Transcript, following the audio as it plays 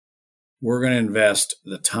we're going to invest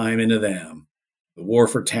the time into them. The war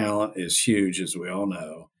for talent is huge, as we all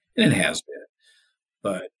know, and it has been.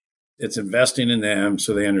 But it's investing in them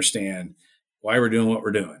so they understand why we're doing what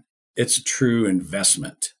we're doing. It's a true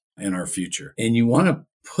investment in our future. And you want to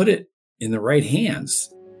put it in the right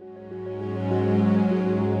hands.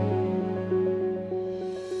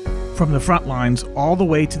 From the front lines all the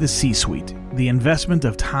way to the C-suite, the investment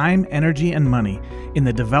of time, energy, and money in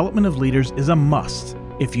the development of leaders is a must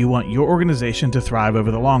if you want your organization to thrive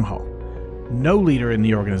over the long haul. No leader in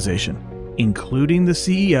the organization, including the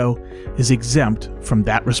CEO, is exempt from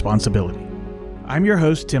that responsibility. I'm your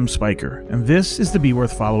host, Tim Spiker, and this is the Be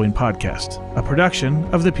Worth Following podcast, a production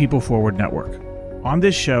of the People Forward Network. On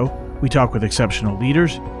this show, we talk with exceptional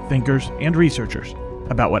leaders, thinkers, and researchers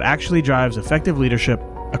about what actually drives effective leadership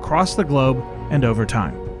across the globe and over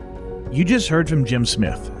time. You just heard from Jim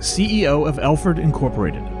Smith, CEO of Elford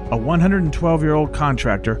Incorporated, a 112-year-old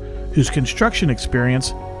contractor whose construction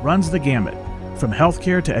experience runs the gamut, from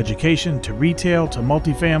healthcare to education to retail to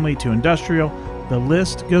multifamily to industrial. The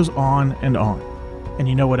list goes on and on. And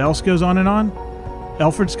you know what else goes on and on?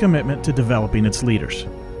 Elford's commitment to developing its leaders.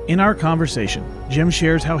 In our conversation, Jim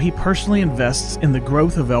shares how he personally invests in the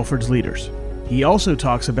growth of Elford's leaders. He also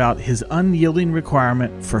talks about his unyielding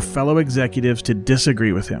requirement for fellow executives to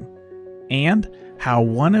disagree with him, and how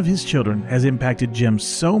one of his children has impacted Jim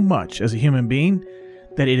so much as a human being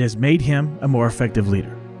that it has made him a more effective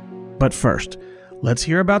leader. But first, let's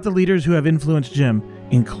hear about the leaders who have influenced Jim,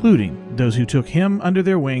 including those who took him under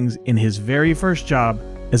their wings in his very first job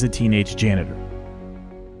as a teenage janitor.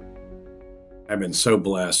 I've been so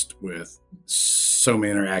blessed with so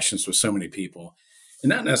many interactions with so many people, and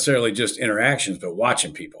not necessarily just interactions, but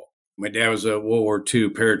watching people. My dad was a World War II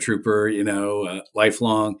paratrooper,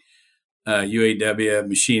 lifelong UAW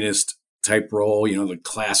machinist type role, the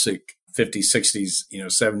classic 50s, 60s,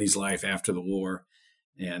 70s life after the war.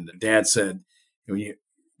 And Dad said, when you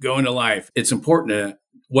go into life, it's important to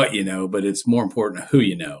what you know, but it's more important to who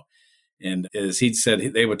you know. And as he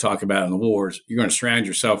said, they would talk about in the wars, you're going to surround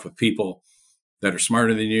yourself with people that are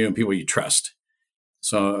smarter than you and people you trust.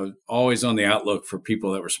 So always on the outlook for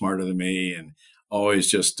people that were smarter than me, and always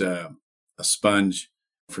just a sponge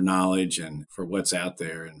for knowledge and for what's out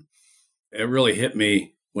there. And it really hit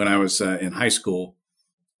me when I was in high school,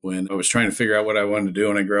 when I was trying to figure out what I wanted to do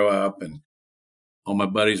when I grow up, and all my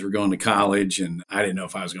buddies were going to college, and I didn't know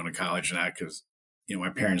if I was going to college or not because, my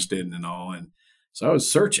parents didn't and all. And so I was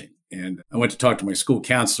searching, and I went to talk to my school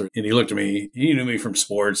counselor, and he looked at me. He knew me from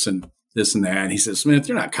sports and this and that. And he said, "Smith,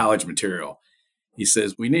 you're not college material." He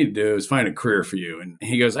says, "What we need to do is find a career for you." And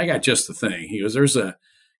he goes, "I got just the thing." He goes, "There's a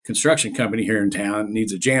construction company here in town that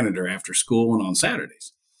needs a janitor after school and on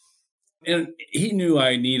Saturdays." And he knew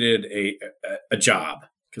I needed a job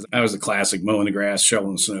because I was a classic mowing the grass,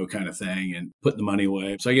 shoveling snow kind of thing and putting the money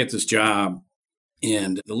away. So I get this job,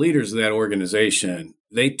 and the leaders of that organization,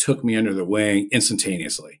 they took me under their wing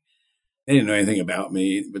instantaneously. They didn't know anything about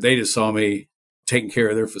me, but they just saw me taking care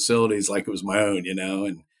of their facilities like it was my own,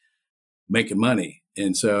 and making money.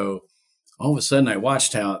 And so all of a sudden I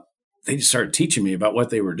watched how they just started teaching me about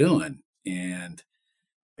what they were doing. And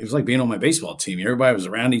it was like being on my baseball team. Everybody was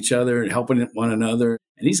around each other and helping one another.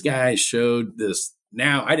 And these guys showed this.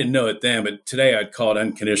 Now, I didn't know it then, but today I'd call it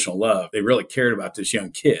unconditional love. They really cared about this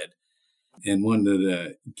young kid and wanted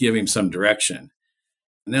to give him some direction.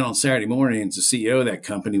 And then on Saturday mornings, the CEO of that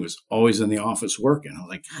company was always in the office working. I was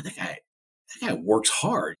like, God, that guy works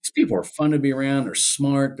hard. These people are fun to be around. They're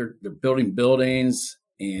smart. They're building buildings.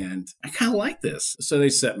 And I kind of like this. So they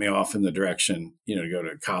set me off in the direction, to go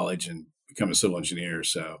to college and become a civil engineer.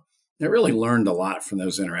 So I really learned a lot from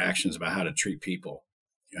those interactions about how to treat people,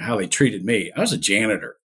 how they treated me. I was a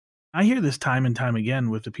janitor. I hear this time and time again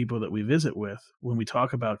with the people that we visit with when we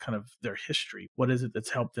talk about kind of their history. What is it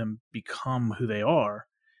that's helped them become who they are?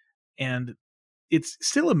 And it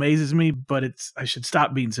still amazes me, but I should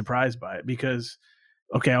stop being surprised by it because,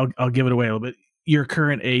 okay, I'll give it away a little bit. Your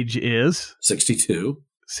current age is? 62.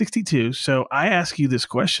 62. So I ask you this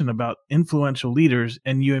question about influential leaders,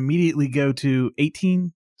 and you immediately go to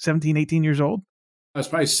 18 years old? I was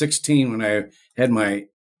probably 16 when I had my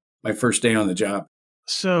first day on the job.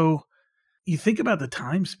 So you think about the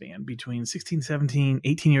time span between 16, 17,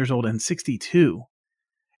 18 years old and 62.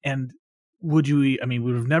 And would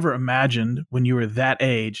have never imagined when you were that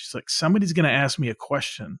age, it's like somebody's going to ask me a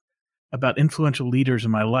question about influential leaders in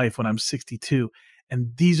my life when I'm 62.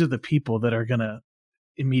 And these are the people that are going to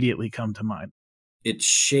immediately come to mind. It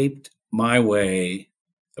shaped my way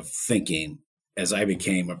of thinking as I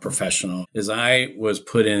became a professional, as I was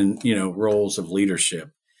put in, roles of leadership.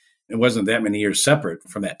 It wasn't that many years separate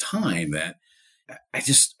from that time that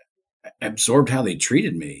I I absorbed how they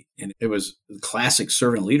treated me. And it was classic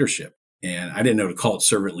servant leadership. And I didn't know to call it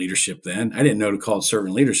servant leadership then. I didn't know to call it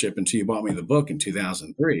servant leadership until you bought me the book in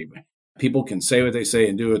 2003. But people can say what they say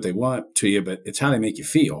and do what they want to you, but it's how they make you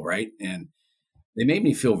feel, right? And they made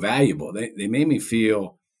me feel valuable. They made me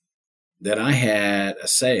feel that I had a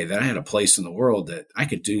say, that I had a place in the world, that I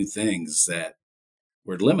could do things that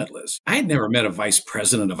were limitless. I had never met a vice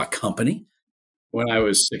president of a company when I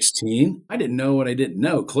was 16. I didn't know what I didn't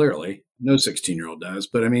know, clearly. No 16-year-old does.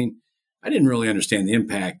 But I mean, I didn't really understand the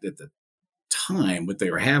impact at the time, what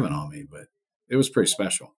they were having on me, but it was pretty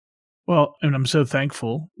special. Well, and I'm so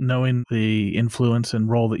thankful knowing the influence and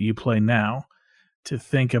role that you play now to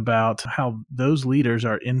think about how those leaders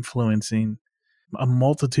are influencing a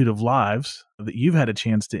multitude of lives that you've had a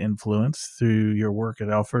chance to influence through your work at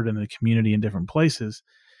Elford and the community in different places.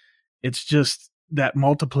 It's just that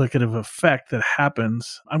multiplicative effect that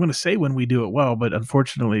happens. I'm going to say when we do it well, but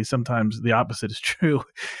unfortunately, sometimes the opposite is true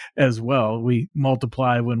as well. We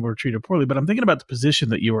multiply when we're treated poorly. But I'm thinking about the position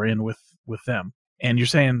that you were in with them. And you're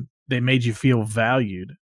saying they made you feel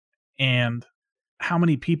valued. And how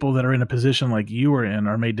many people that are in a position like you were in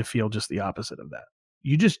are made to feel just the opposite of that?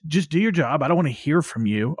 You just do your job. I don't want to hear from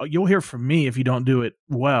you. You'll hear from me if you don't do it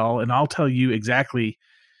well, and I'll tell you exactly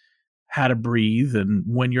how to breathe and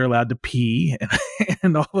when you're allowed to pee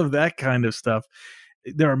and all of that kind of stuff.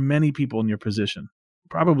 There are many people in your position,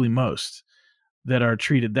 probably most, that are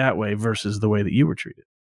treated that way versus the way that you were treated.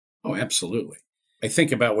 Oh, absolutely. I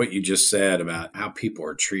think about what you just said about how people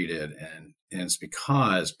are treated, and it's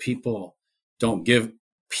because people don't give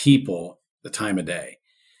people the time of day.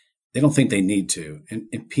 They don't think they need to.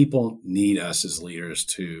 And people need us as leaders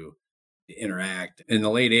to interact. In the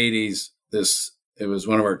late 80s, it was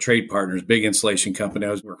one of our trade partners, big insulation company.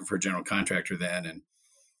 I was working for a general contractor then.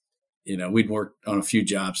 And, we'd worked on a few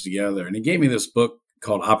jobs together. And he gave me this book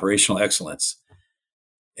called Operational Excellence.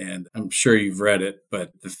 And I'm sure you've read it,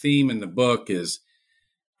 but the theme in the book is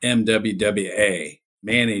MWWA,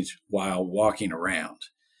 manage while walking around.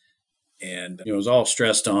 And it was all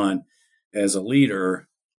stressed on, as a leader,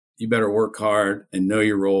 you better work hard and know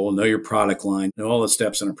your role, know your product line, know all the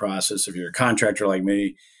steps in the process. If you're a contractor like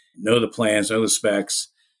me, know the plans, know the specs,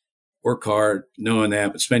 work hard knowing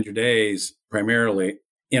that, but spend your days primarily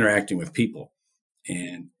interacting with people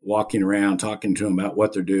and walking around, talking to them about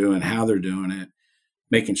what they're doing, how they're doing it,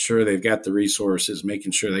 making sure they've got the resources,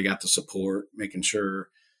 making sure they got the support, making sure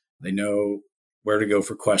they know where to go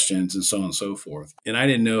for questions, and so on and so forth. And I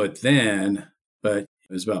didn't know it then, but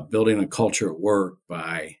it was about building a culture at work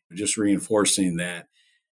by just reinforcing that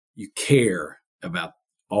you care about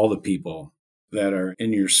all the people that are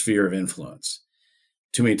in your sphere of influence.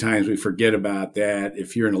 Too many times we forget about that.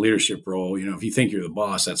 If you're in a leadership role, if you think you're the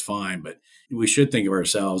boss, that's fine. But we should think of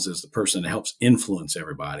ourselves as the person that helps influence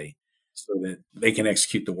everybody so that they can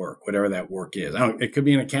execute the work, whatever that work is. It could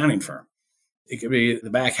be an accounting firm. It could be the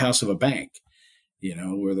back house of a bank,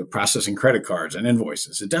 where they're processing credit cards and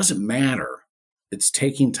invoices. It doesn't matter. It's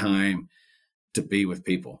taking time to be with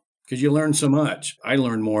people because you learn so much. I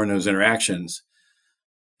learned more in those interactions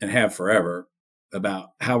and have forever about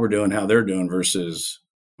how we're doing, how they're doing versus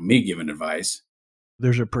me giving advice.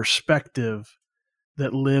 There's a perspective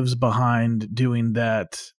that lives behind doing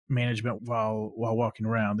that management while walking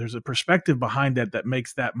around. There's a perspective behind that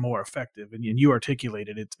makes that more effective. And you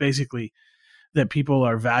articulated it's basically that people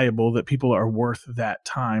are valuable, that people are worth that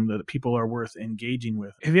time, that people are worth engaging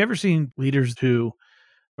with. Have you ever seen leaders who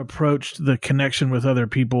approached the connection with other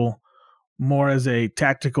people more as a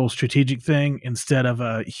tactical, strategic thing instead of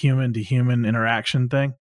a human-to-human interaction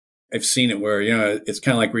thing? I've seen it where, it's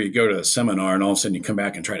kind of like where you go to a seminar and all of a sudden you come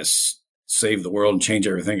back and try to save the world and change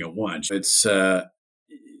everything at once. It's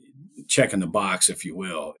checking the box, if you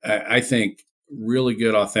will. I think really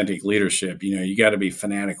good, authentic leadership, you got to be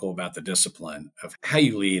fanatical about the discipline of how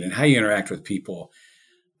you lead and how you interact with people,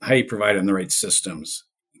 how you provide them the right systems,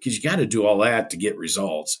 because you got to do all that to get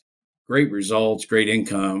results. Great results, great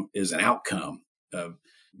income is an outcome of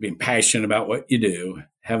being passionate about what you do,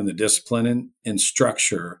 having the discipline and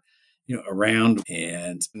structure, around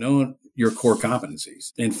and knowing your core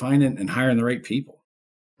competencies and finding and hiring the right people.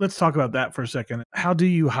 Let's talk about that for a second. How do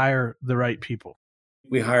you hire the right people?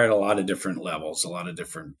 We hire at a lot of different levels, a lot of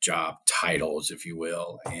different job titles, if you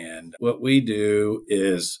will. And what we do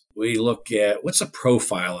is we look at what's a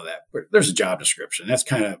profile of that. There's a job description. That's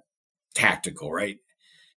kind of tactical, right?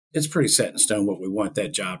 It's pretty set in stone what we want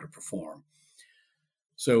that job to perform.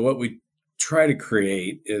 So what we try to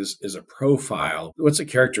create is a profile. What's the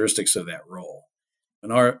characteristics of that role?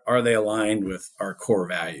 And are they aligned with our core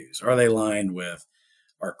values? Are they aligned with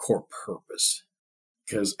our core purpose?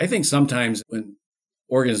 Because I think sometimes when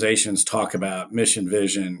organizations talk about mission,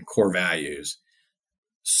 vision, core values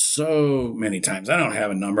so many times. I don't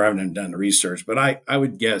have a number. I haven't done the research, but I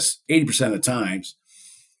would guess 80% of the times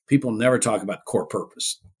people never talk about core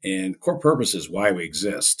purpose. And core purpose is why we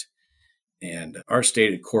exist. And our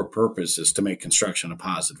stated core purpose is to make construction a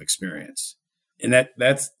positive experience. And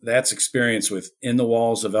that's experience within the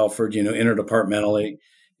walls of Elford, interdepartmentally.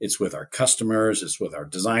 It's with our customers. It's with our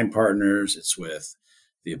design partners. It's with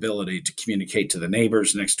the ability to communicate to the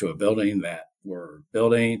neighbors next to a building that we're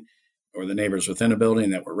building, or the neighbors within a building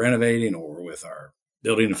that we're renovating, or with our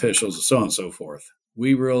building officials, and so on and so forth.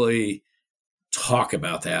 We really talk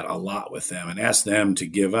about that a lot with them and ask them to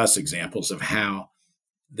give us examples of how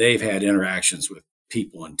they've had interactions with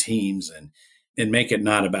people and teams, and make it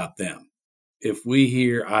not about them. If we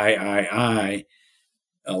hear I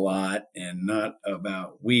a lot and not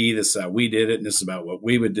about we, this is how we did it, and this is about what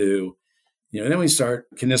we would do, then we start,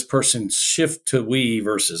 can this person shift to we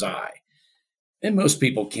versus I? And most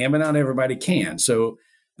people can, but not everybody can. So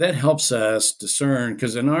that helps us discern,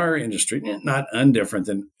 because in our industry, not undifferent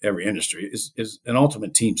than every industry, is an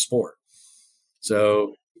ultimate team sport.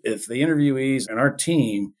 So if the interviewees and our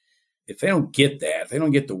team, if they don't get that, if they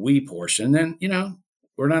don't get the we portion, then,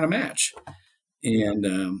 we're not a match.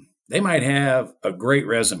 And they might have a great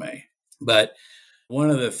resume, but one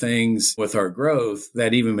of the things with our growth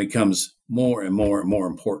that even becomes more and more and more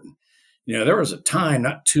important. There was a time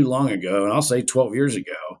not too long ago, and I'll say 12 years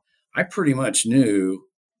ago, I pretty much knew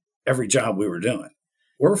every job we were doing.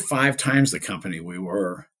 We're 5 times the company we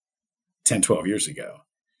were 10, 12 years ago.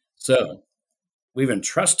 So we've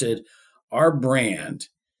entrusted our brand,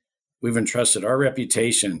 we've entrusted our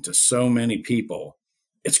reputation to so many people.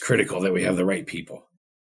 It's critical that we have the right people.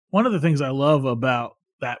 One of the things I love about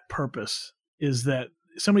that purpose is that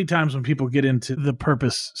so many times when people get into the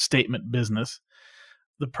purpose statement business,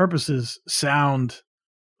 the purposes sound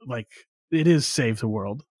like it is save the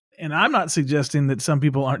world. And I'm not suggesting that some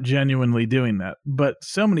people aren't genuinely doing that, but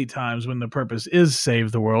so many times when the purpose is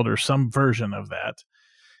save the world or some version of that,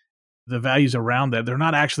 the values around that, they're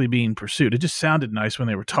not actually being pursued. It just sounded nice when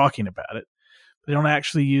they were talking about it. They don't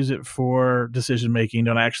actually use it for decision-making,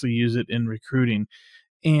 don't actually use it in recruiting.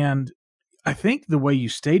 And I think the way you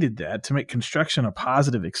stated that, to make construction a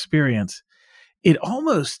positive experience, it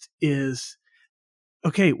almost is,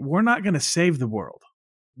 okay, we're not going to save the world.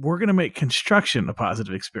 We're going to make construction a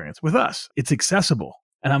positive experience with us. It's accessible.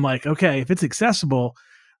 And I'm like, okay, if it's accessible,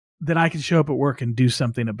 then I can show up at work and do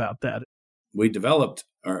something about that. We developed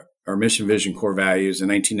our mission, vision, core values in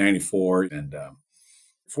 1994. And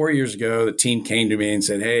 4 years ago, the team came to me and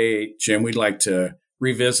said, hey, Jim, we'd like to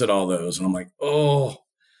revisit all those. And I'm like,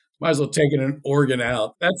 might as well take an organ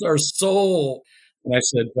out. That's our soul. And I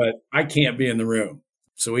said, but I can't be in the room.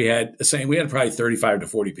 So we had probably 35 to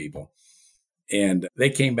 40 people. And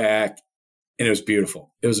they came back, and it was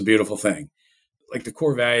beautiful. It was a beautiful thing. Like the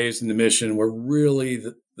core values and the mission were really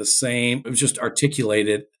the same. It was just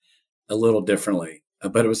articulated a little differently,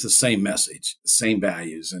 but it was the same message, the same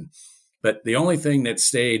values. But the only thing that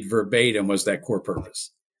stayed verbatim was that core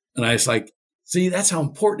purpose. And I was like, see, that's how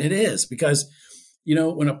important it is, because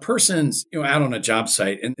when a person's, out on a job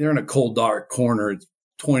site and they're in a cold, dark corner, it's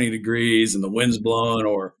 20 degrees and the wind's blowing,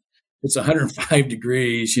 or it's 105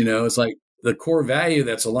 degrees, it's like the core value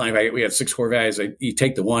that's aligned. We have 6 core values. You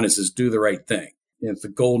take the one, it says do the right thing. It's the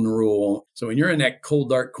golden rule. So when you're in that cold,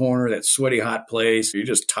 dark corner, that sweaty, hot place, you're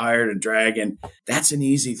just tired and dragging, that's an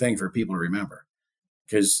easy thing for people to remember,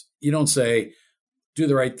 because you don't say do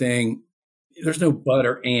the right thing. There's no but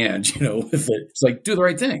or and, with it. It's like do the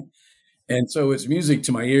right thing. And so it's music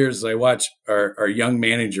to my ears as I watch our young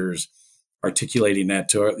managers articulating that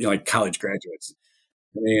to like college graduates.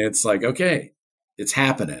 I mean, it's like, okay, it's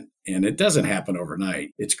happening. And it doesn't happen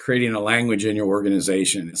overnight. It's creating a language in your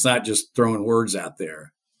organization. It's not just throwing words out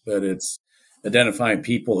there, but it's identifying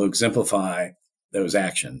people who exemplify those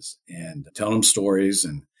actions and telling them stories.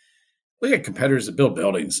 And look at competitors that build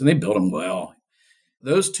buildings, and they build them well.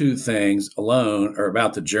 Those 2 things alone are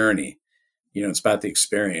about the journey. It's about the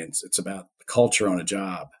experience. It's about the culture on a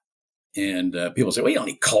job. And people say, well, you don't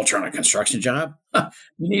need culture on a construction job. You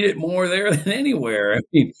need it more there than anywhere. I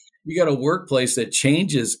mean, you got a workplace that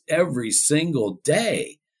changes every single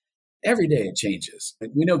day. Every day it changes.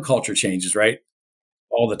 We know culture changes, right?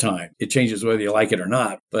 All the time. It changes whether you like it or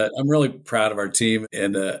not. But I'm really proud of our team.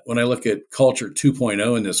 And when I look at culture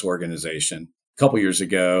 2.0 in this organization, a couple years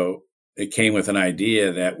ago, it came with an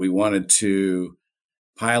idea that we wanted to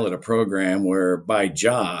pilot a program where by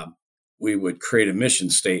job, we would create a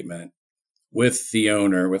mission statement with the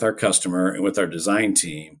owner, with our customer, and with our design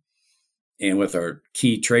team, and with our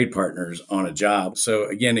key trade partners on a job. So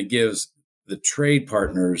again, it gives the trade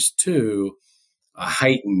partners too, a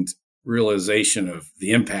heightened realization of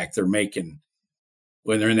the impact they're making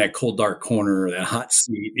when they're in that cold, dark corner or that hot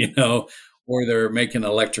seat, or they're making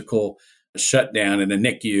electrical shutdown in a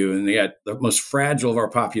NICU, and they got the most fragile of our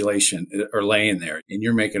population are laying there, and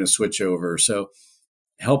you're making a switch over. So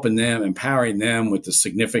helping them, empowering them with the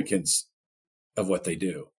significance of what they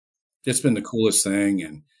do. It's been the coolest thing,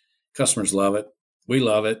 and customers love it. We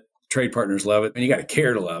love it. Trade partners love it. And you got to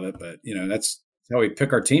care to love it, but that's how we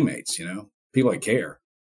pick our teammates, people that care.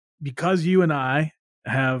 Because you and I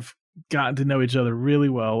have gotten to know each other really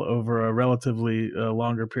well over a relatively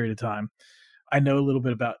longer period of time, I know a little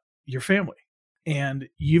bit about your family, and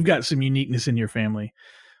you've got some uniqueness in your family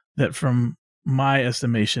that, from my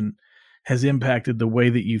estimation, has impacted the way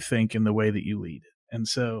that you think and the way that you lead. And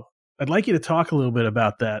so I'd like you to talk a little bit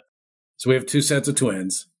about that. So we have 2 sets of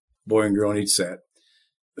twins, boy and girl in each set.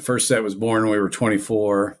 The first set was born when we were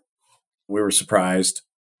 24. We were surprised.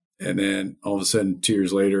 And then all of a sudden, 2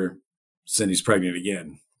 years later, Cindy's pregnant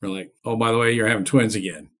again. We're like, oh, by the way, you're having twins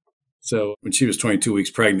again. So when she was 22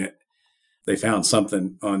 weeks pregnant, they found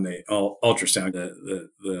something on the ultrasound.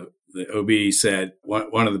 The OB said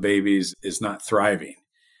one of the babies is not thriving.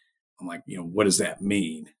 I'm like, what does that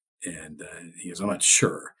mean? And he goes, I'm not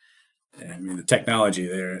sure. And I mean, the technology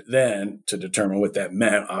there then to determine what that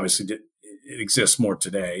meant, obviously it exists more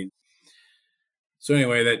today. So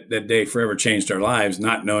anyway, that day forever changed our lives,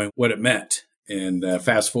 not knowing what it meant. And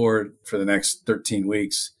fast forward for the next 13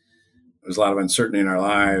 weeks, there was a lot of uncertainty in our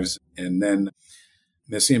lives. And then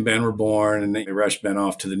Missy and Ben were born, and they rushed Ben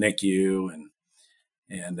off to the NICU.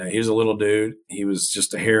 And he was a little dude. He was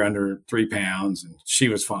just a hair under 3 pounds, and she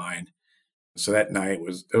was fine. So that night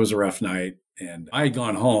it was a rough night. And I had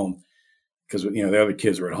gone home because, the other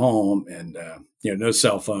kids were at home, and, no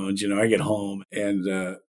cell phones. I get home, and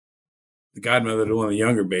the godmother to one of the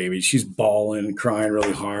younger babies, she's bawling and crying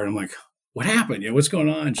really hard. I'm like, what happened? What's going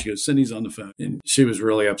on? She goes, Cindy's on the phone. And she was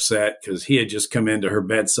really upset because he had just come into her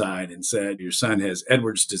bedside and said, your son has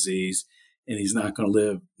Edwards disease and he's not going to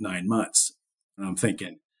live 9 months. And I'm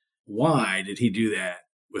thinking, why did he do that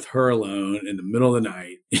with her alone in the middle of the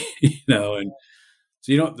night? And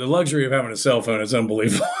so, the luxury of having a cell phone is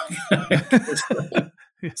unbelievable.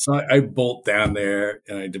 So I bolt down there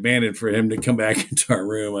and I demanded for him to come back into our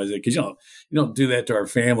room. I said, because you don't do that to our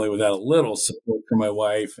family without a little support from my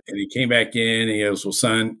wife. And he came back in and he goes, well,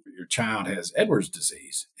 son, your child has Edwards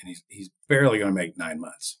disease and he's barely going to make 9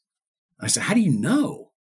 months. I said, how do you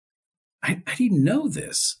know? How do you know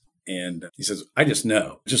this? And he says, I just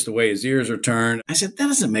know, just the way his ears are turned. I said, that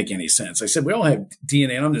doesn't make any sense. I said, we all have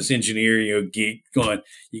DNA. And I'm this engineer, geek going,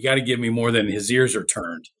 you got to give me more than his ears are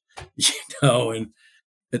turned, and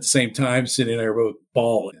at the same time, Cindy and I were both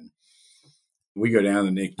bawling. We go down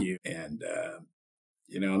the NICU, and,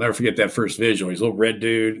 I'll never forget that first visual. He's a little red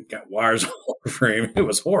dude, got wires all over him. It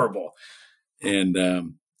was horrible.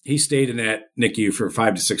 And he stayed in that NICU for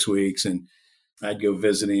 5 to 6 weeks, and I'd go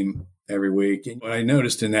visit him every week. And what I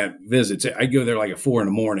noticed in that visit, I'd go there like at 4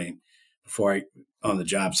 a.m. before on the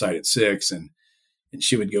job site at 6, and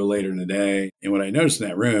she would go later in the day. And what I noticed in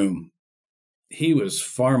that room, he was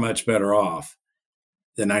far much better off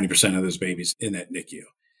than 90% of those babies in that NICU.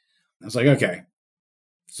 I was like, okay,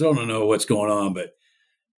 still don't know what's going on, but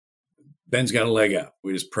Ben's got a leg up.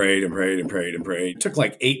 We just prayed and prayed and prayed and prayed. It took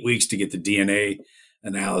like 8 weeks to get the DNA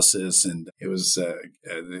analysis, and it was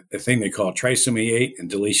a thing they call trisomy 8 and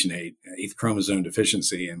deletion 8, 8th chromosome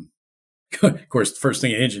deficiency. And of course, the first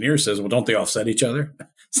thing an engineer says, well, don't they offset each other?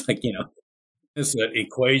 It's like, it's an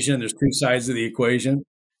equation. There's 2 sides of the equation.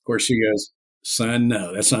 Of course, she goes, son,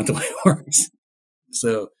 no, that's not the way it works.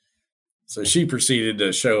 So she proceeded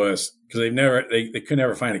to show us, because they could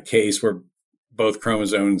never find a case where both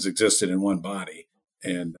chromosomes existed in one body.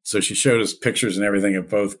 And so she showed us pictures and everything of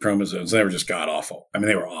both chromosomes. They were just god awful. I mean,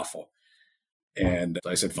 they were awful. And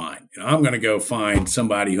I said, fine, I'm going to go find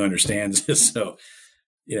somebody who understands this. So,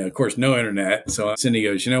 of course, no internet. So Cindy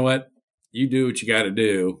goes, you know what? You do what you got to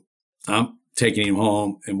do. I'm taking him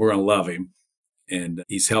home and we're going to love him. And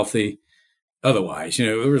he's healthy. Otherwise,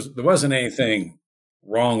 there wasn't anything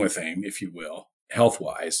wrong with him, if you will,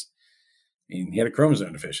 health-wise. I mean, he had a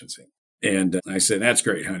chromosome deficiency. And I said, that's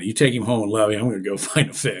great, honey. You take him home and love him. I'm going to go find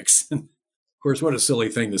a fix. Of course, what a silly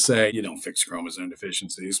thing to say. You don't fix chromosome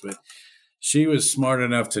deficiencies. But she was smart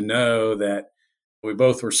enough to know that we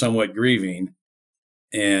both were somewhat grieving.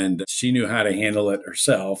 And she knew how to handle it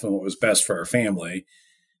herself and what was best for our family.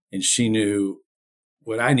 And she knew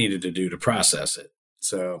what I needed to do to process it.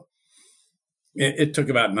 So it took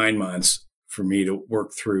about 9 months for me to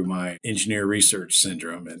work through my engineer research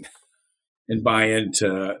syndrome. And and buy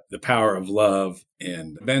into the power of love.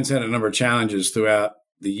 And Ben's had a number of challenges throughout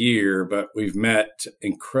the year, but we've met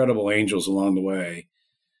incredible angels along the way,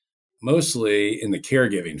 mostly in the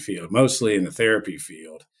caregiving field, mostly in the therapy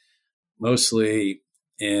field, mostly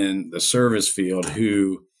in the service field,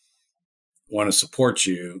 who want to support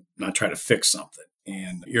you, not try to fix something.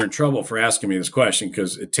 And you're in trouble for asking me this question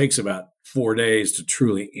because it takes about 4 days to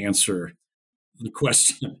truly answer the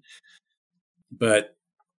question. But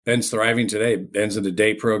Ben's thriving today. Ben's in a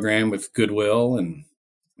day program with Goodwill, and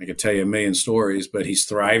I could tell you a million stories, but he's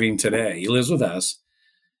thriving today. He lives with us.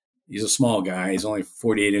 He's a small guy. He's only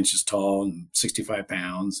 48 inches tall and 65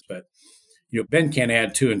 pounds. But Ben can't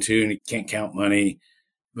add 2 and 2, and he can't count money.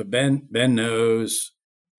 But Ben knows.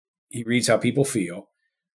 He reads how people feel.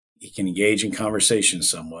 He can engage in conversation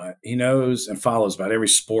somewhat. He knows and follows about every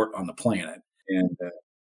sport on the planet, and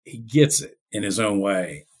he gets it in his own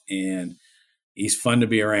way. And he's fun to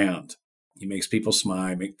be around. He makes people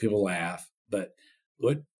smile, make people laugh. But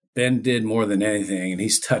what Ben did more than anything, and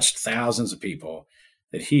he's touched thousands of people,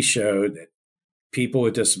 that he showed that people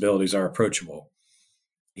with disabilities are approachable.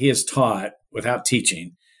 He has taught, without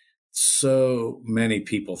teaching, so many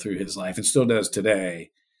people through his life, and still does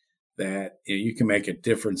today, that you can make a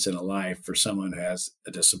difference in a life for someone who has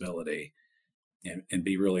a disability and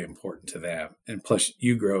be really important to them. And plus,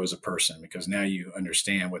 you grow as a person because now you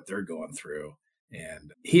understand what they're going through.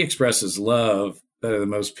 And he expresses love better than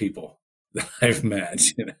most people that I've met.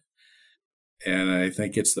 And I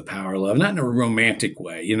think it's the power of love, not in a romantic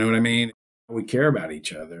way. You know what I mean? We care about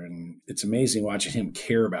each other, and it's amazing watching him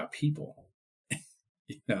care about people.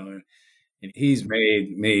 And he's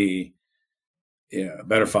made me a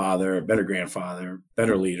better father, a better grandfather,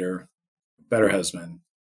 better leader, better husband,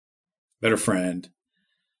 better friend.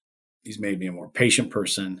 He's made me a more patient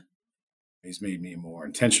person. He's made me a more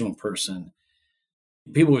intentional person.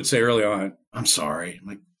 People would say early on, I'm sorry. I'm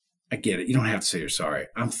like, I get it. You don't have to say you're sorry.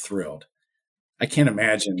 I'm thrilled. I can't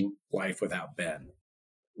imagine life without Ben.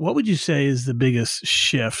 What would you say is the biggest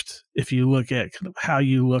shift if you look at kind of how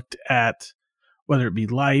you looked at whether it be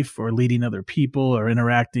life or leading other people or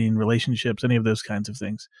interacting relationships, any of those kinds of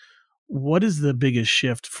things? What is the biggest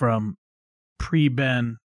shift from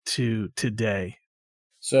pre-Ben to today?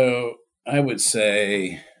 So I would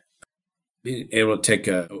say being able to take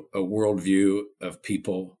a worldview of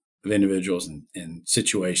people, of individuals and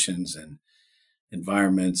situations and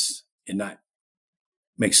environments, and not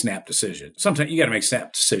make snap decisions. Sometimes you got to make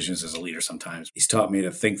snap decisions as a leader sometimes. He's taught me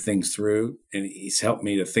to think things through, and he's helped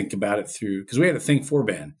me to think about it through, because we had to think for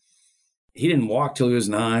Ben. He didn't walk till he was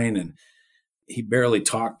 9, and he barely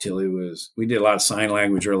talked till we did a lot of sign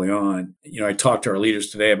language early on. I talked to our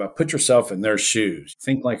leaders today about put yourself in their shoes.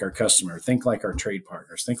 Think like our customer, think like our trade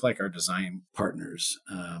partners, think like our design partners.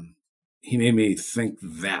 He made me think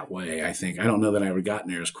that way, I think. I don't know that I would have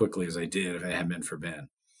gotten there as quickly as I did if it hadn't been for Ben.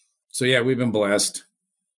 So yeah, we've been blessed.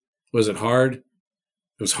 Was it hard? It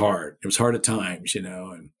was hard. It was hard at times,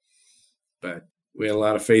 but we had a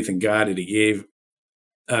lot of faith in God that he gave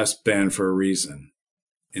us Ben for a reason.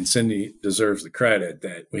 And Cindy deserves the credit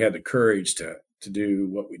that we had the courage to do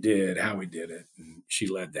what we did, how we did it, and she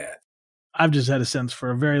led that. I've just had a sense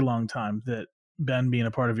for a very long time that Ben being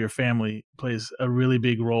a part of your family plays a really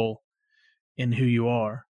big role in who you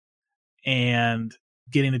are, and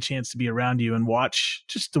getting a chance to be around you and watch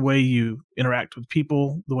just the way you interact with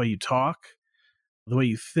people, the way you talk, the way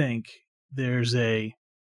you think.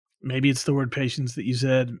 Maybe it's the word patience that you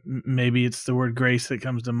said, maybe it's the word grace that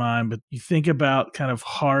comes to mind, but you think about kind of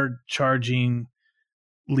hard charging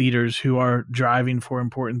leaders who are driving for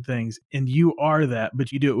important things. And you are that,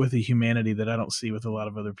 but you do it with a humanity that I don't see with a lot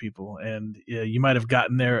of other people. And you might have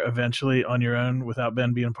gotten there eventually on your own without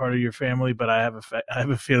Ben being part of your family, but I have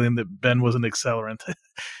a feeling that Ben was an accelerant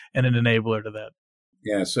and an enabler to that.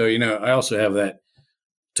 Yeah. So, I also have that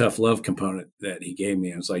tough love component that he gave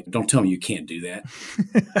me. I was like, don't tell me you can't do that.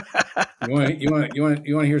 You want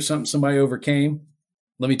to hear something somebody overcame?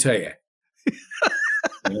 Let me tell you.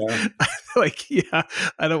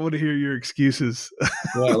 I don't want to hear your excuses.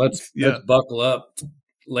 Yeah, let's buckle up,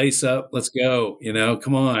 lace up, let's go.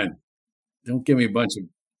 Come on. Don't give me a bunch of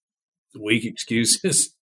weak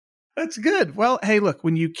excuses. That's good. Well, hey, look,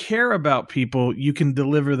 when you care about people, you can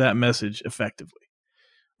deliver that message effectively.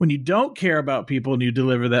 When you don't care about people and you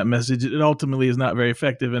deliver that message, it ultimately is not very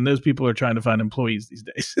effective. And those people are trying to find employees these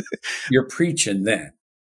days. You're preaching then.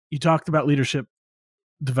 You talked about leadership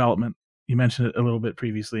development. You mentioned it a little bit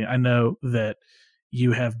previously. I know that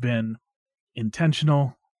you have been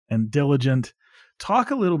intentional and diligent. Talk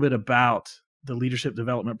a little bit about the leadership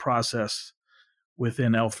development process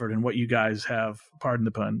within Elford and what you guys have, pardon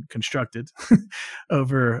the pun, constructed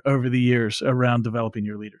over the years around developing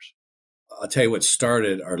your leaders? I'll tell you what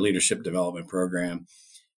started our leadership development program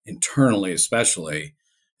internally, especially.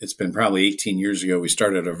 It's been probably 18 years ago. We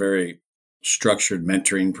started a very structured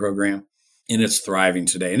mentoring program, and it's thriving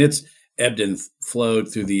today. And it's ebbed and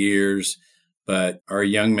flowed through the years. But our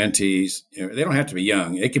young mentees, they don't have to be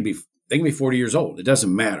young. They can be 40 years old. It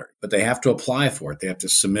doesn't matter. But they have to apply for it. They have to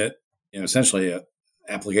submit, essentially a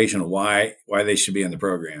application of why they should be in the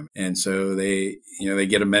program. And so they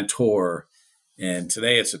get a mentor. And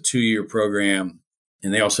today it's a 2-year program.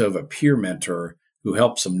 And they also have a peer mentor who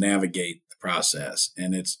helps them navigate the process.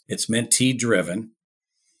 And it's mentee driven,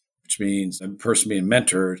 which means the person being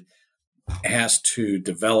mentored has to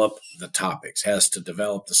develop the topics, has to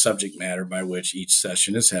develop the subject matter by which each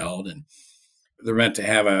session is held. And they're meant to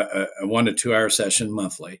have a 1 to 2 hour session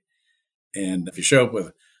monthly. And if you show up with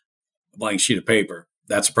a blank sheet of paper,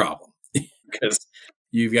 that's a problem because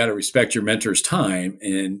you've got to respect your mentor's time,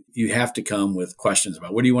 and you have to come with questions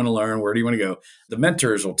about what do you want to learn? Where do you want to go? The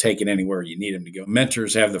mentors will take it anywhere you need them to go.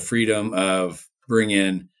 Mentors have the freedom of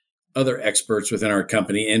bringing other experts within our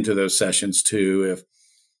company into those sessions too.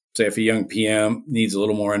 If a young PM needs a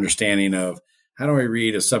little more understanding of how do I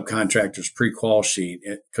read a subcontractor's pre-qual sheet,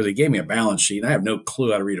 because he gave me a balance sheet and I have no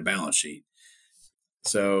clue how to read a balance sheet.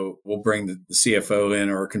 So we'll bring the CFO in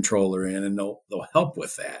or a controller in, and they'll help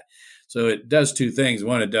with that. So it does two things.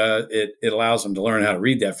 One, it allows them to learn how to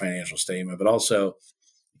read that financial statement, but also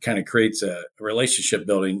it kind of creates a relationship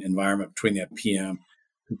building environment between that PM,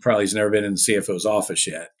 who probably has never been in the CFO's office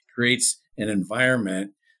yet, creates an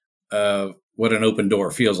environment of what an open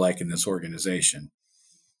door feels like in this organization.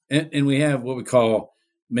 And we have what we call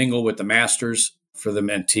mingle with the masters for the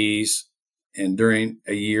mentees. And during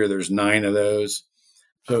a year, there's 9 of those.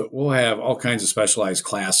 So we'll have all kinds of specialized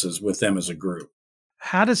classes with them as a group.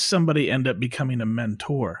 How does somebody end up becoming a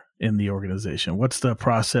mentor in the organization? What's the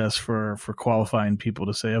process for qualifying people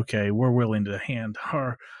to say, okay, we're willing to hand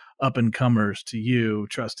our up-and-comers to you,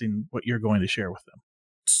 trusting what you're going to share with them?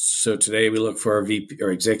 So today we look for our VP,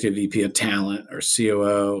 or executive VP of talent, or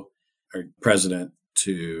COO, or president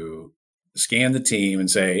to scan the team and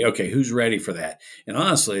say, okay, who's ready for that? And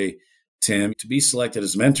honestly, Tim, to be selected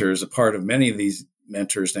as mentor is a part of many of these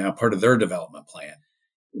mentors now, part of their development plan,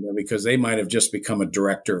 because they might have just become a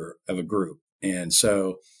director of a group. And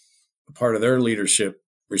so a part of their leadership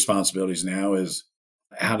responsibilities now is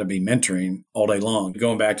how to be mentoring all day long,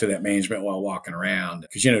 going back to that management while walking around.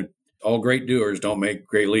 Because, all great doers don't make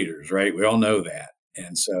great leaders, right? We all know that.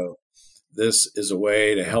 And so this is a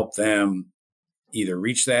way to help them either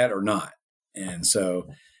reach that or not. And so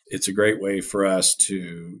it's a great way for us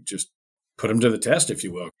to just put them to the test, if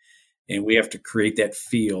you will. And we have to create that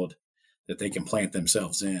field that they can plant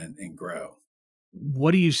themselves in and grow.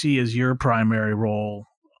 What do you see as your primary role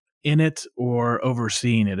in it or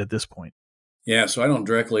overseeing it at this point? Yeah, so I don't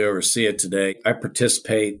directly oversee it today. I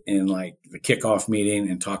participate in the kickoff meeting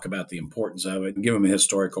and talk about the importance of it and give them a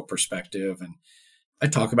historical perspective. And I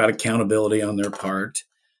talk about accountability on their part.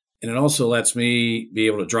 And it also lets me be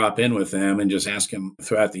able to drop in with them and just ask them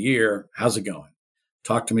throughout the year, how's it going?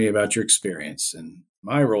 Talk to me about your experience. And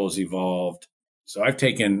my role has evolved. So I've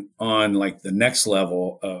taken on the next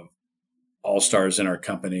level of all-stars in our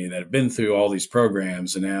company that have been through all these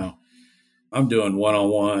programs. And now I'm doing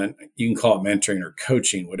one-on-one. You can call it mentoring or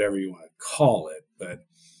coaching, whatever you want to call it. But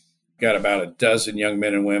I've got about a dozen young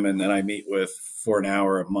men and women that I meet with for an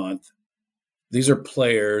hour a month. These are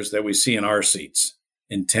players that we see in our seats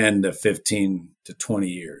in 10 to 15 to 20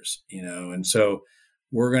 years, and so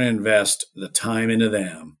we're going to invest the time into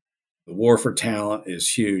them. The war for talent is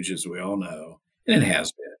huge, as we all know, and it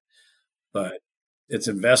has been, but it's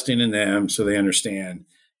investing in them so they understand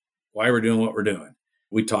why we're doing what we're doing.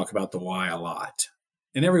 We talk about the why a lot,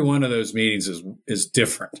 and every one of those meetings is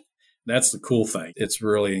different. That's the cool thing. It's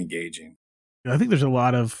really engaging. I think there's a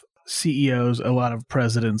lot of CEOs, a lot of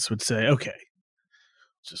presidents would say, okay,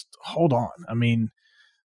 just hold on. I mean,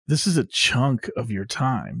 this is a chunk of your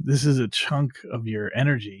time. This is a chunk of your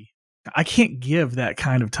energy. I can't give that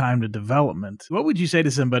kind of time to development. What would you say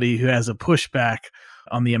to somebody who has a pushback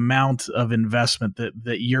on the amount of investment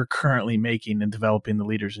that you're currently making in developing the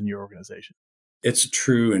leaders in your organization? It's a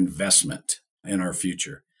true investment in our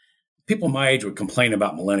future. People my age would complain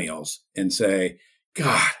about millennials and say,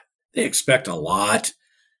 God, they expect a lot.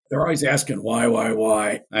 They're always asking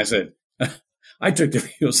why. I said, I took the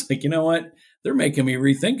view, I was like, you know what? They're making me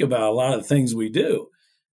rethink about a lot of the things we do.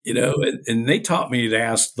 and they taught me to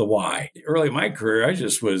ask the why. Early in my career, I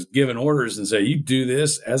just was given orders and say, you do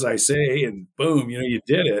this as I say, and boom, you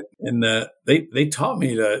did it. And they taught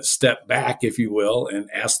me to step back, if you will, and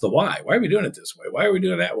ask the why. Why are we doing it this way? Why are we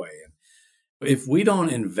doing it that way? And if we don't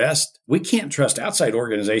invest, we can't trust outside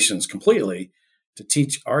organizations completely to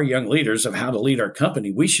teach our young leaders of how to lead our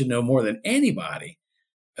company. We should know more than anybody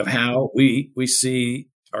of how we see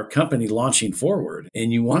our company launching forward.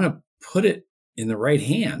 And you want to put it in the right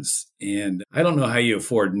hands. And I don't know how you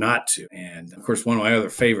afford not to. And of course, one of my other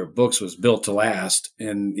favorite books was Built to Last.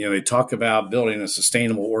 And, they talk about building a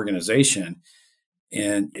sustainable organization.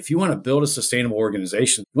 And if you want to build a sustainable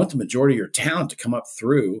organization, you want the majority of your talent to come up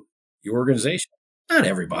through your organization. Not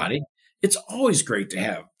everybody. It's always great to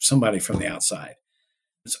have somebody from the outside.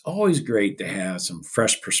 It's always great to have some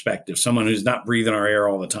fresh perspective, someone who's not breathing our air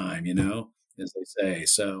all the time, as they say.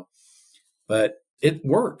 So, but it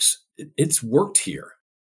works. It's worked here.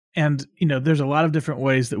 And, there's a lot of different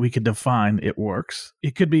ways that we could define it works.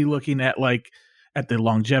 It could be looking at at the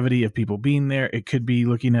longevity of people being there. It could be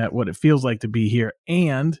looking at what it feels like to be here.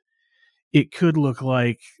 And it could look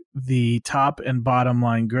like the top and bottom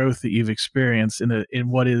line growth that you've experienced in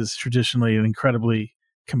what is traditionally an incredibly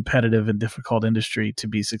competitive and difficult industry to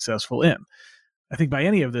be successful in. I think by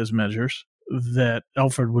any of those measures that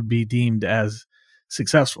Elford would be deemed as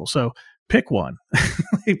successful. So pick one,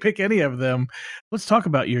 pick any of them. Let's talk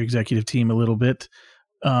about your executive team a little bit,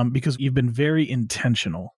 because you've been very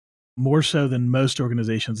intentional, more so than most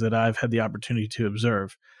organizations that I've had the opportunity to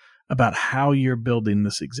observe, about how you're building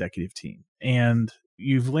this executive team. And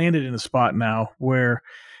you've landed in a spot now where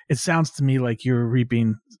it sounds to me like you're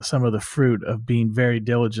reaping some of the fruit of being very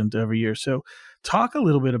diligent every year. So talk a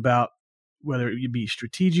little bit about, whether it be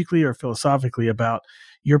strategically or philosophically, about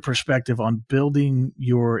your perspective on building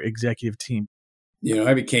your executive team.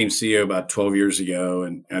 I became CEO about 12 years ago,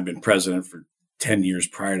 and I've been president for 10 years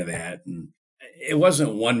prior to that. And it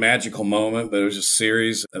wasn't one magical moment, but it was a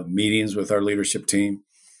series of meetings with our leadership team.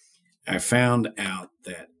 I found out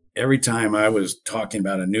that every time I was talking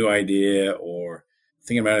about a new idea or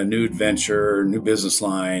thinking about a new adventure, new business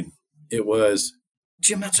line, it was,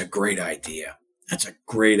 Jim, that's a great idea. That's a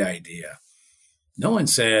great idea. No one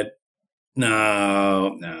said,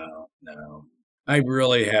 no. I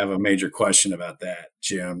really have a major question about that,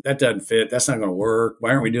 Jim. That doesn't fit. That's not going to work. Why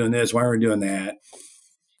aren't we doing this? Why aren't we doing that?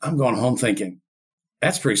 I'm going home thinking,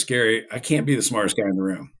 that's pretty scary. I can't be the smartest guy in the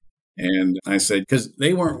room. And I said, because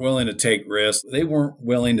they weren't willing to take risks. They weren't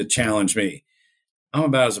willing to challenge me. I'm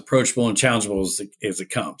about as approachable and challengeable as it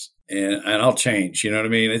comes. And I'll change. You know what I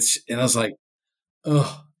mean? And I was like,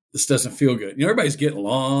 oh, this doesn't feel good. Everybody's getting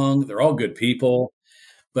along. They're all good people,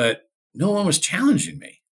 but no one was challenging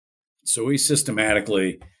me. So we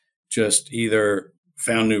systematically just either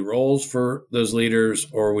found new roles for those leaders,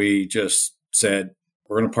 or we just said,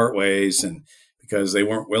 we're going to part ways, and because they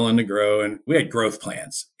weren't willing to grow. And we had growth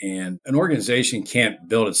plans. And an organization can't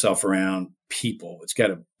build itself around people. It's got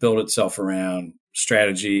to build itself around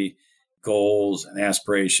strategy, goals, and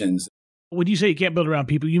aspirations. When you say you can't build around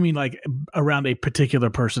people, you mean like around a particular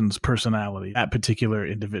person's personality, that particular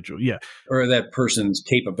individual. Yeah. Or that person's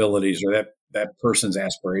capabilities, or that person's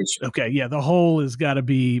aspirations. Okay. Yeah. The whole has got to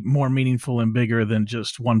be more meaningful and bigger than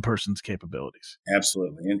just one person's capabilities.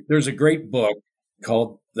 Absolutely. And there's a great book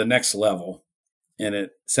called The Next Level, and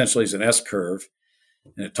it essentially is an S curve,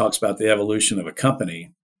 and it talks about the evolution of a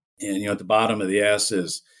company. And, at the bottom of the S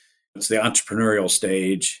it's the entrepreneurial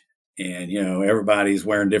stage. And, everybody's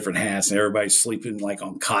wearing different hats, and everybody's sleeping like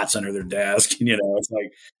on cots under their desk. And, it's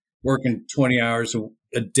like working 20 hours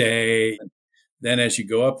a day. Then as you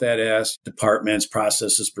go up that S, departments,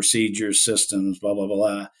 processes, procedures, systems, blah, blah,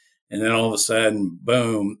 blah. And then all of a sudden,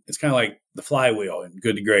 boom, it's kind of like the flywheel and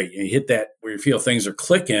good to great. You hit that where you feel things are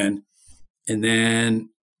clicking, and then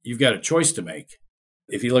you've got a choice to make.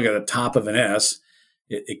 If you look at the top of an S,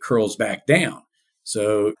 it curls back down.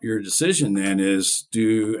 So your decision then is,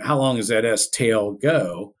 how long does that S tail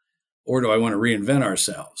go, or do I want to reinvent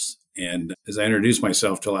ourselves? And as I introduce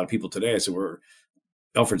myself to a lot of people today, I said,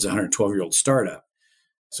 Elford's a 112-year-old startup.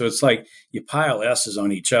 So it's like you pile S's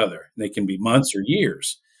on each other. They can be months or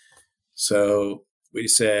years. So we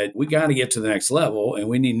said, we got to get to the next level, and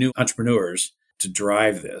we need new entrepreneurs to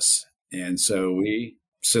drive this. And so we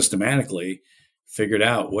systematically figured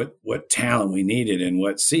out what talent we needed and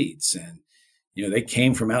what seats. And they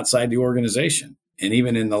came from outside the organization. And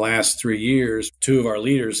even in the last 3 years, 2 of our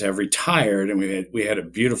leaders have retired, and we had a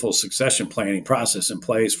beautiful succession planning process in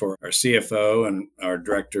place for our CFO and our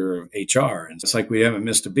director of HR. And it's like we haven't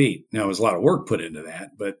missed a beat. Now, there was a lot of work put into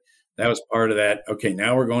that, but that was part of that. Okay,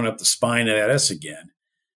 now we're going up the spine of that S again.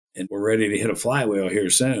 and we're ready to hit a flywheel here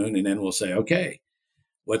soon. And then we'll say, okay,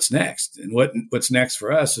 what's next? And what's next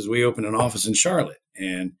for us is we open an office in Charlotte.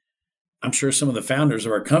 And I'm sure some of the founders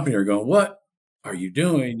of our company are going, what are you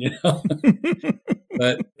doing?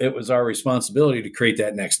 But it was our responsibility to create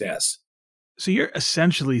that next S. So you're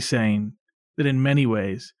essentially saying that in many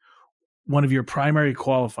ways, one of your primary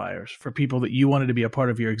qualifiers for people that you wanted to be a part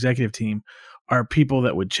of your executive team are people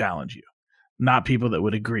that would challenge you, not people that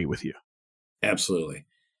would agree with you. Absolutely.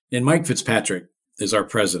 And Mike Fitzpatrick is our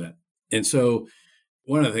president. And so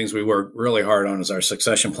one of the things we work really hard on is our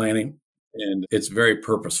succession planning, and it's very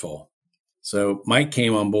purposeful. So Mike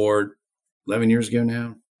came on board 11 years ago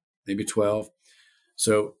now, maybe 12.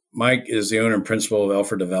 So Mike is the owner and principal of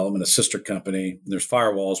Elford Development, a sister company. There's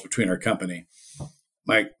firewalls between our company.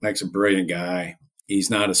 Mike's a brilliant guy. He's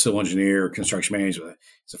not a civil engineer or construction manager.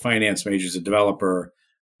 He's a finance major. He's a developer,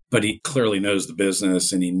 but he clearly knows the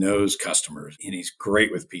business and he knows customers, and he's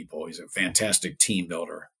great with people. He's a fantastic team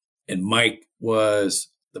builder. And Mike was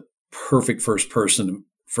the perfect first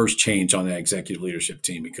change on the executive leadership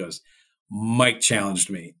team, because Mike challenged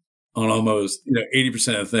me on almost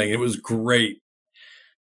 80% of the thing. It was great.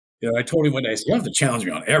 I told him one day, I said, you have to challenge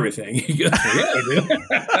me on everything. He goes, yeah,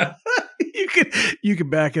 I do. You can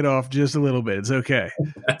back it off just a little bit. It's okay.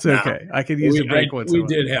 It's okay. I could use a break once in a while.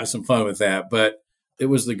 We did have some fun with that, but it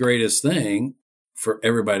was the greatest thing for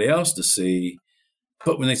everybody else to see.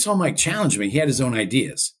 But when they saw Mike challenge me, he had his own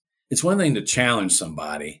ideas. It's one thing to challenge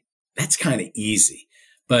somebody. That's kind of easy.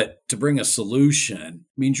 But to bring a solution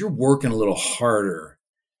means you're working a little harder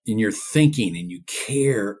and you're thinking and you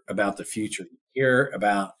care about the future. You care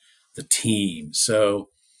about the team. So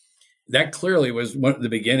that clearly was the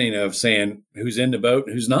beginning of saying who's in the boat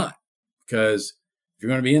and who's not. Because if you're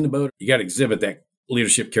going to be in the boat, you got to exhibit that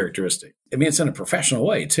leadership characteristic. I mean, it's in a professional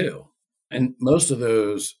way too. And most of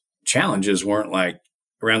those challenges weren't like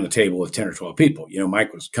around the table with 10 or 12 people.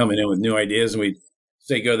 Mike was coming in with new ideas, and we'd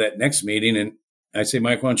say, go to that next meeting. And I'd say,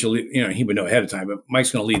 Mike, why don't you lead? He would know ahead of time, but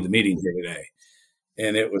Mike's going to lead the meeting here today.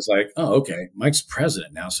 And it was like, oh, okay, Mike's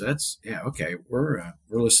president now. So that's, okay, we're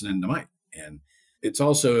listening to Mike. And it's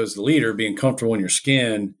also, as the leader, being comfortable in your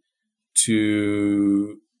skin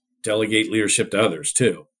to delegate leadership to others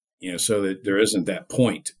too, so that there isn't that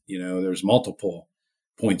point, there's multiple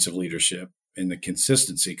points of leadership and the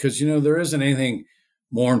consistency. Because, there isn't anything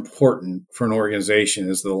more important for an organization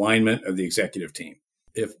is the alignment of the executive team.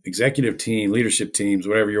 If executive team, leadership teams,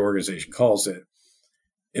 whatever your organization calls it,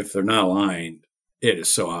 if they're not aligned, it is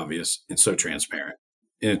so obvious and so transparent.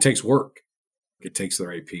 And it takes work. It takes the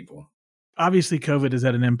right people. Obviously, COVID has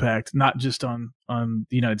had an impact, not just on the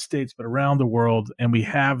United States, but around the world. And we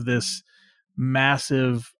have this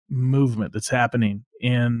massive movement that's happening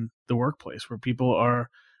in the workplace where people are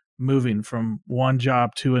moving from one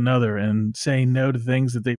job to another and saying no to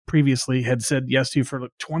things that they previously had said yes to for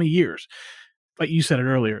 20 years. Like you said it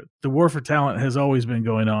earlier, the war for talent has always been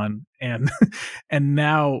going on. And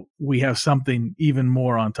now we have something even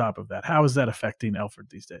more on top of that. How is that affecting Elford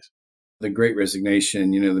these days? The Great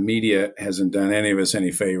Resignation, the media hasn't done any of us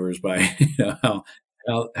any favors by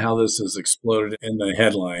how this has exploded in the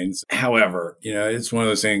headlines. However, it's one of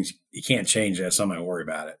those things you can't change that. So I'm not going to worry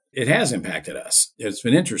about it. It has impacted us. It's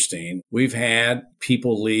been interesting. We've had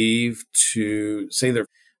people leave to say their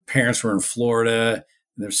parents were in Florida.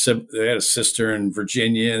 They had a sister in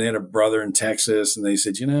Virginia, and they had a brother in Texas. And they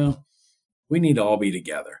said, we need to all be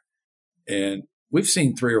together. And we've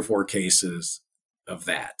seen 3 or 4 cases of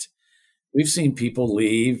that. We've seen people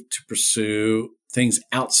leave to pursue things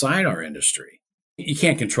outside our industry. You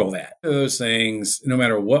can't control that. Those things, no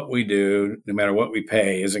matter what we do, no matter what we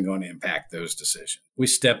pay, isn't going to impact those decisions. We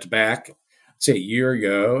stepped back, say a year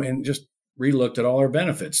ago, and just relooked at all our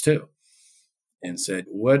benefits too and said,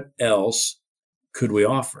 what else could we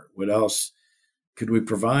offer? What else could we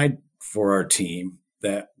provide for our team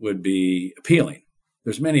that would be appealing?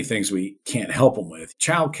 There's many things we can't help them with.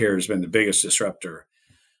 Childcare has been the biggest disruptor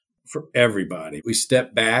for everybody. We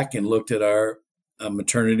stepped back and looked at our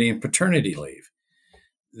maternity and paternity leave.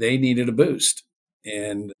 They needed a boost.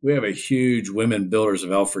 And we have a huge Women Builders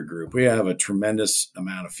of Elford group. We have a tremendous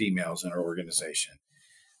amount of females in our organization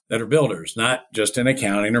that are builders, not just in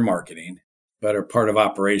accounting or marketing, but are part of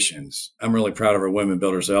operations. I'm really proud of our Women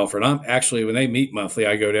Builders of Elford. I'm actually, when they meet monthly,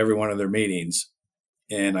 I go to every one of their meetings,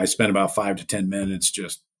 and I spend about 5 to 10 minutes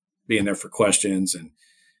just being there for questions and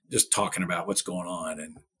just talking about what's going on.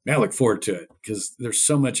 And I look forward to it because there's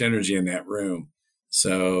so much energy in that room.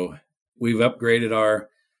 So we've upgraded our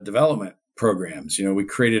development programs. We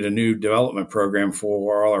created a new development program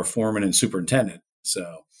for all our foremen and superintendent.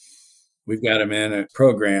 So we've got them in a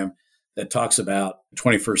program that talks about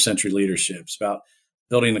 21st century leadership. It's about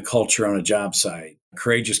building a culture on a job site,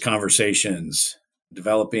 courageous conversations,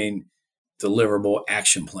 developing deliverable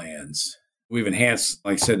action plans. We've enhanced,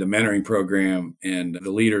 like I said, the mentoring program, and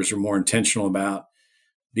the leaders are more intentional about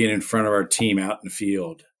being in front of our team out in the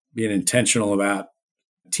field, being intentional about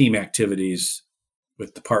team activities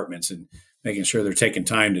with departments and making sure they're taking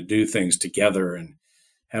time to do things together and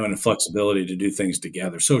having the flexibility to do things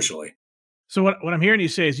together socially. So what I'm hearing you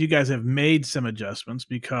say is you guys have made some adjustments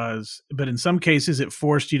but in some cases it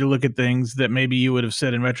forced you to look at things that maybe you would have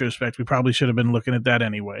said in retrospect, we probably should have been looking at that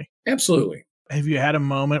anyway. Absolutely. Have you had a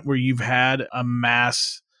moment where you've had a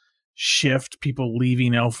mass shift, people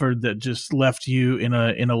leaving Elford that just left you in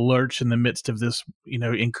a lurch in the midst of this,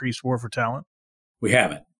 increased war for talent? We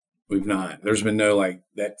haven't. We've not. There's been no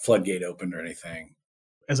that floodgate opened or anything.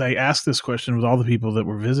 As I asked this question with all the people that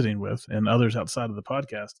we're visiting with and others outside of the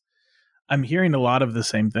podcast, I'm hearing a lot of the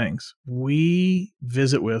same things. We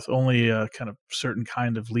visit with only a kind of certain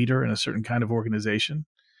kind of leader and a certain kind of organization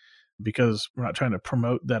because we're not trying to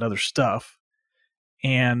promote that other stuff.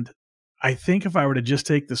 And I think if I were to just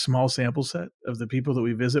take the small sample set of the people that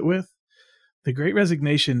we visit with, the Great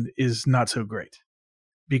Resignation is not so great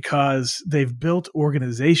because they've built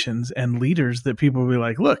organizations and leaders that people will be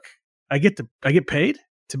like, look, I get paid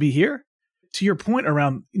to be here. To your point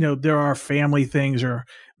around, there are family things, or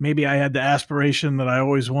maybe I had the aspiration that I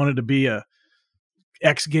always wanted to be a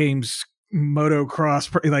X Games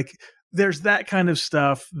motocross. Like there's that kind of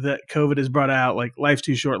stuff that COVID has brought out, like life's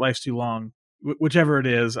too short, life's too long, whichever it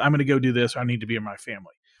is, I'm going to go do this. Or I need to be in my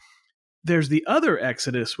family. There's the other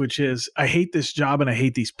exodus, which is I hate this job and I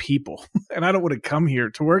hate these people and I don't want to come here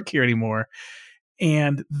to work here anymore.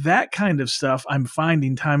 And that kind of stuff I'm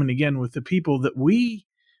finding time and again with the people that we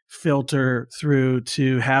filter through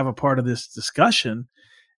to have a part of this discussion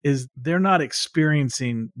is they're not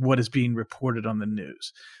experiencing what is being reported on the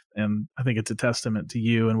news. And I think it's a testament to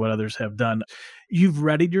you and what others have done. You've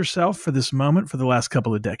readied yourself for this moment for the last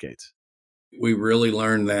couple of decades. We really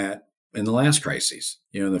learned that in the last crisis,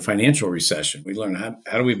 the financial recession. We learned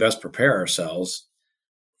how do we best prepare ourselves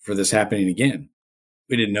for this happening again?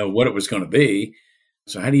 We didn't know what it was going to be.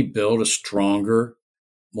 So how do you build a stronger,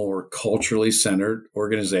 more culturally centered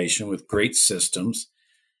organization with great systems,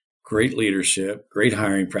 great leadership, great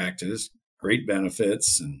hiring practice, great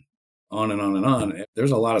benefits, and on and on and on?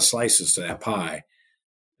 There's a lot of slices to that pie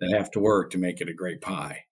that have to work to make it a great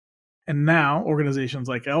pie. And now organizations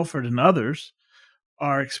like Elford and others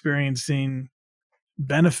are experiencing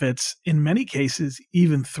benefits, in many cases,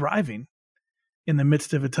 even thriving in the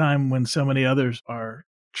midst of a time when so many others are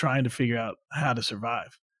trying to figure out how to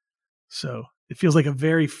survive. So it feels like a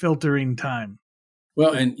very filtering time.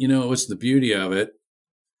 Well, and what's the beauty of it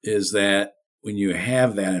is that when you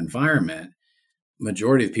have that environment,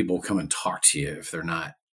 majority of people come and talk to you if they're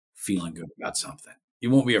not feeling good about something. You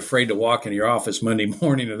won't be afraid to walk into your office Monday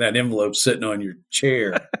morning and that envelope sitting on your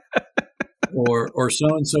chair. or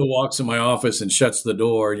so-and-so walks in my office and shuts the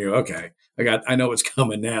door and you're okay, I know what's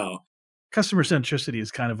coming now. Customer centricity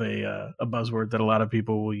is kind of a buzzword that a lot of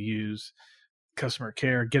people will use. Customer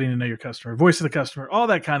care, getting to know your customer, voice of the customer, all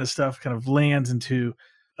that kind of stuff kind of lands into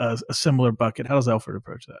a similar bucket. How does Elford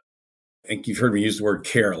approach that? I think you've heard me use the word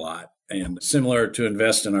care a lot. And similar to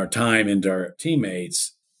invest in our time into our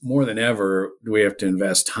teammates, more than ever, do we have to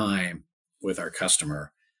invest time with our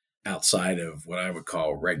customer outside of what I would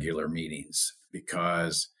call regular meetings,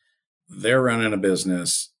 because they're running a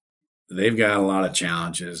business. They've got a lot of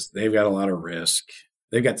challenges. They've got a lot of risk.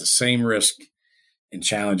 They've got the same risk and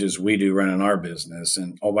challenges we do running our business.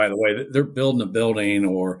 And, oh, by the way, they're building a building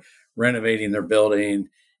or renovating their building,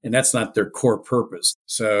 and that's not their core purpose.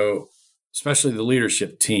 So especially the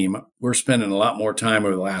leadership team, we're spending a lot more time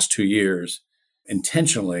over the last 2 years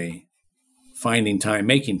intentionally finding time,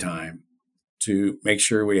 making time to make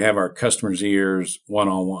sure we have our customers' ears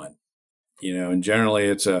one-on-one. And generally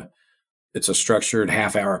it's a structured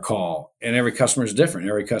half-hour call, and every customer is different.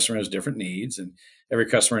 Every customer has different needs, and every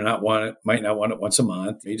customer might not want it once a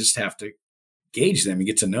month. You just have to gauge them and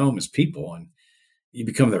get to know them as people, and you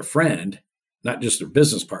become their friend, not just their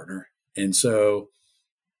business partner. And so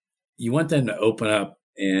you want them to open up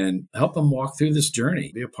and help them walk through this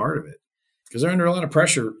journey, be a part of it, because they're under a lot of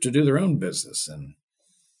pressure to do their own business. And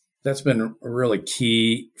that's been really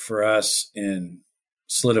key for us in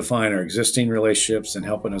solidifying our existing relationships and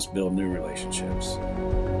helping us build new relationships.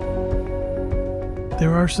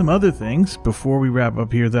 There are some other things before we wrap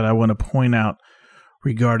up here that I want to point out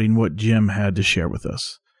regarding what Jim had to share with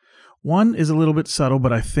us. One is a little bit subtle,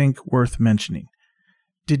 but I think worth mentioning.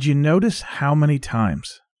 Did you notice how many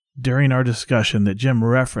times during our discussion that Jim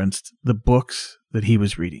referenced the books that he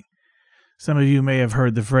was reading? Some of you may have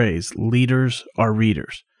heard the phrase, leaders are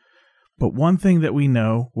readers. But one thing that we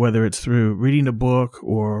know, whether it's through reading a book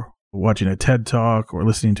or watching a TED Talk or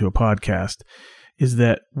listening to a podcast, is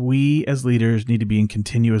that we as leaders need to be in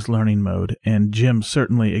continuous learning mode. And Jim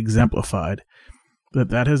certainly exemplified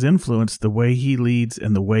that has influenced the way he leads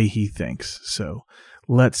and the way he thinks. So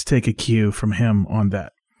let's take a cue from him on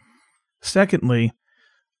that. Secondly,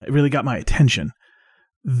 it really got my attention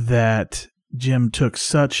that Jim took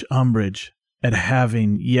such umbrage at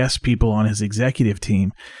having yes people on his executive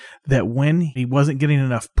team that when he wasn't getting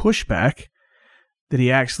enough pushback, that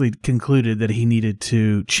he actually concluded that he needed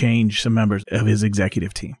to change some members of his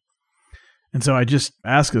executive team. And so I just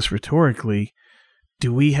ask us rhetorically,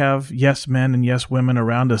 do we have yes men and yes women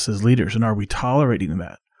around us as leaders, and are we tolerating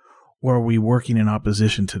that? Or are we working in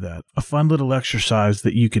opposition to that? A fun little exercise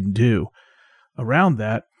that you can do around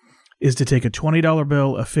that is to take a $20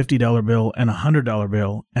 bill, a $50 bill, and a $100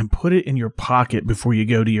 bill and put it in your pocket before you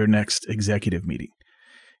go to your next executive meeting.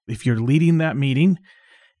 If you're leading that meeting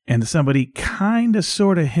and somebody kind of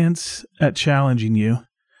sort of hints at challenging you,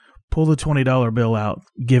 pull the $20 bill out,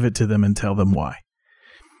 give it to them, and tell them why.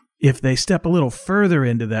 If they step a little further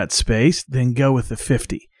into that space, then go with the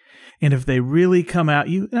 50. And if they really come at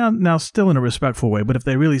you, now still in a respectful way, but if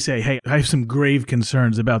they really say, hey, I have some grave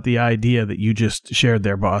concerns about the idea that you just shared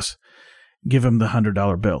there, boss, give them the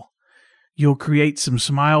 $100 bill. You'll create some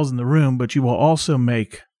smiles in the room, but you will also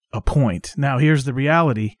make a point. Now, here's the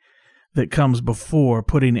reality that comes before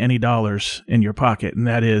putting any dollars in your pocket, and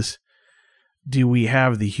that is, do we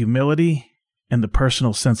have the humility and the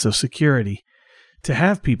personal sense of security to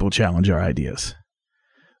have people challenge our ideas?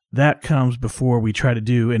 That comes before we try to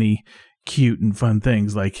do any cute and fun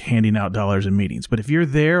things like handing out dollars in meetings. But if you're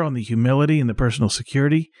there on the humility and the personal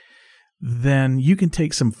security, then you can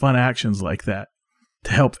take some fun actions like that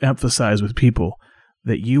to help emphasize with people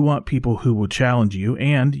that you want people who will challenge you.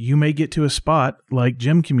 And you may get to a spot like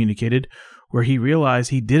Jim communicated where he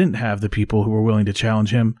realized he didn't have the people who were willing to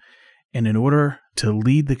challenge him. And in order to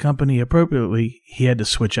lead the company appropriately, he had to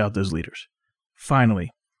switch out those leaders.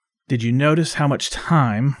 Finally, did you notice how much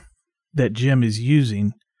time that Jim is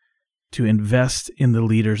using to invest in the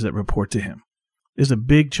leaders that report to him? There's a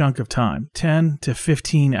big chunk of time, 10 to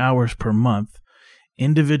 15 hours per month,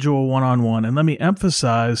 individual one-on-one. And let me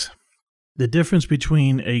emphasize the difference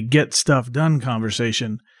between a get stuff done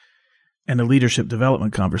conversation and a leadership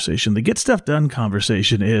development conversation. The get stuff done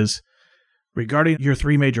conversation is regarding your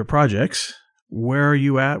 3 major projects, where are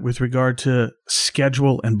you at with regard to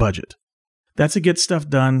schedule and budget? That's a get stuff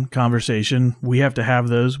done conversation. We have to have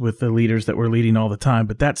those with the leaders that we're leading all the time,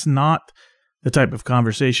 but that's not the type of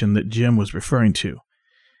conversation that Jim was referring to.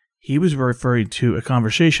 He was referring to a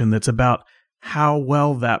conversation that's about how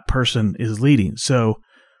well that person is leading. So,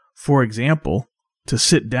 for example, to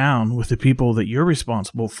sit down with the people that you're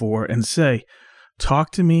responsible for and say,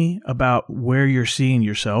 talk to me about where you're seeing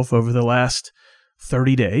yourself over the last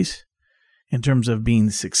 30 days in terms of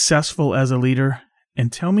being successful as a leader,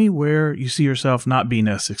 and tell me where you see yourself not being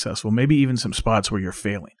as successful, maybe even some spots where you're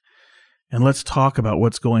failing. And let's talk about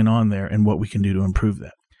what's going on there and what we can do to improve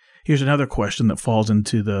that. Here's another question that falls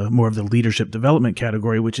into the more of the leadership development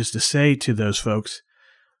category, which is to say to those folks,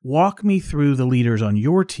 walk me through the leaders on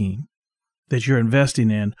your team that you're investing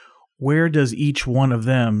in. Where does each one of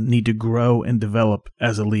them need to grow and develop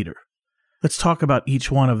as a leader? Let's talk about each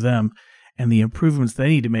one of them and the improvements they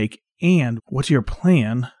need to make, and what's your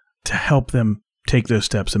plan to help them take those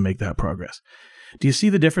steps and make that progress. Do you see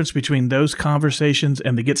the difference between those conversations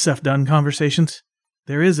and the get stuff done conversations?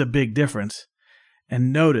 There is a big difference.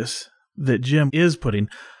 And notice that Jim is putting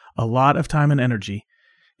a lot of time and energy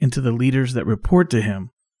into the leaders that report to him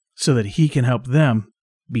so that he can help them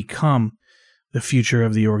become the future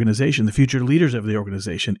of the organization, the future leaders of the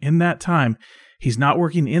organization. In that time, he's not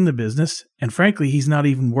working in the business, and frankly, he's not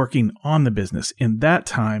even working on the business. In that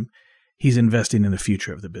time, he's investing in the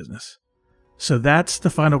future of the business. So that's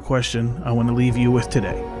the final question I want to leave you with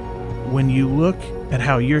today. When you look at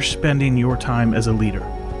how you're spending your time as a leader,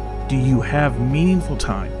 do you have meaningful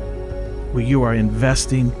time where you are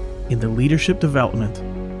investing in the leadership development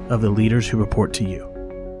of the leaders who report to you?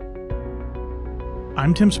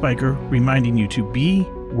 I'm Tim Spiker, reminding you to be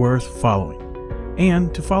worth following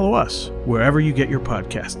and to follow us wherever you get your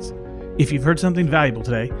podcasts. If you've heard something valuable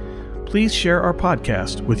today, please share our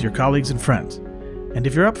podcast with your colleagues and friends. And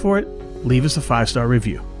if you're up for it, leave us a 5-star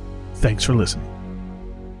review. Thanks for listening.